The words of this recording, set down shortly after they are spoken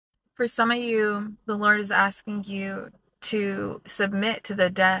For some of you, the Lord is asking you to submit to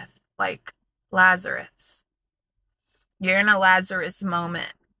the death like Lazarus. You're in a Lazarus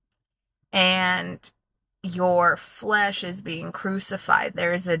moment, and your flesh is being crucified.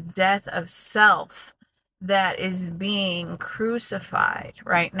 There is a death of self that is being crucified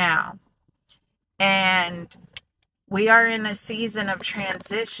right now. And we are in a season of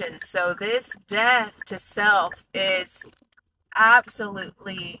transition. So this death to self is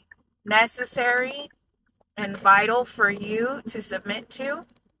absolutely necessary and vital for you to submit to.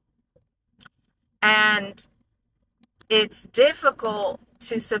 And it's difficult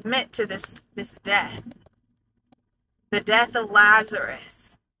to submit to this death. The death of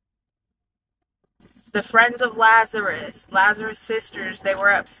Lazarus. The friends of Lazarus, Lazarus' sisters, they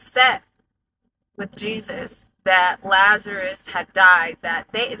were upset with Jesus that Lazarus had died,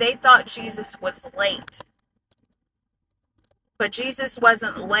 that they thought Jesus was late. But Jesus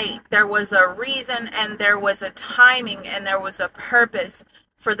wasn't late. There was a reason, and there was a timing, and there was a purpose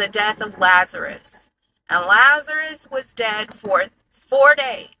for the death of Lazarus. And Lazarus was dead for 4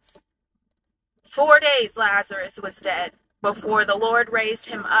 days. 4 days Lazarus was dead before the Lord raised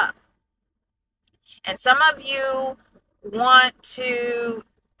him up. And some of you want to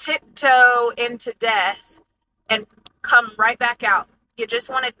tiptoe into death and come right back out. You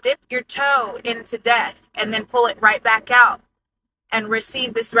just want to dip your toe into death and then pull it right back out and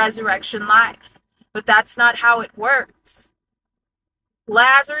receive this resurrection life. But that's not how it works.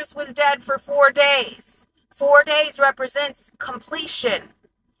 Lazarus was dead for 4 days. 4 days represents completion.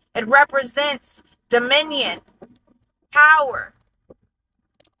 It represents dominion, power,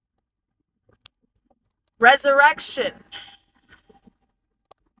 resurrection,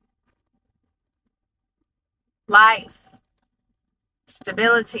 life,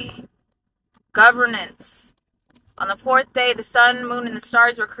 stability, governance. On the fourth day, the sun, moon, and the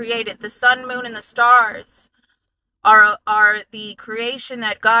stars were created. The sun, moon, and the stars are the creation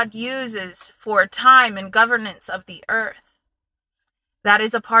that God uses for time and governance of the earth. That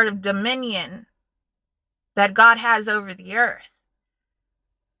is a part of dominion that God has over the earth.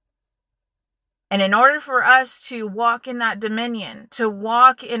 And in order for us to walk in that dominion, to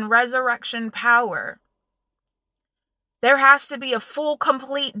walk in resurrection power, there has to be a full,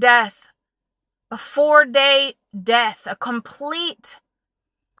 complete death, a 4-day death, a complete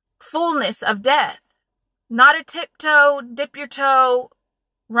fullness of death. Not a tiptoe, dip your toe,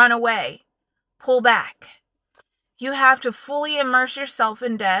 run away, pull back. You have to fully immerse yourself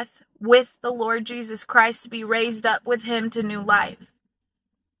in death with the Lord Jesus Christ to be raised up with him to new life.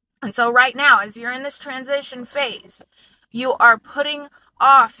 And so right now, as you're in this transition phase, you are putting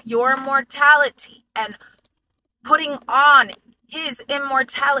off your mortality and putting on his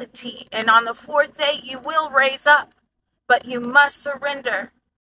immortality. And on the fourth day, you will raise up. But you must surrender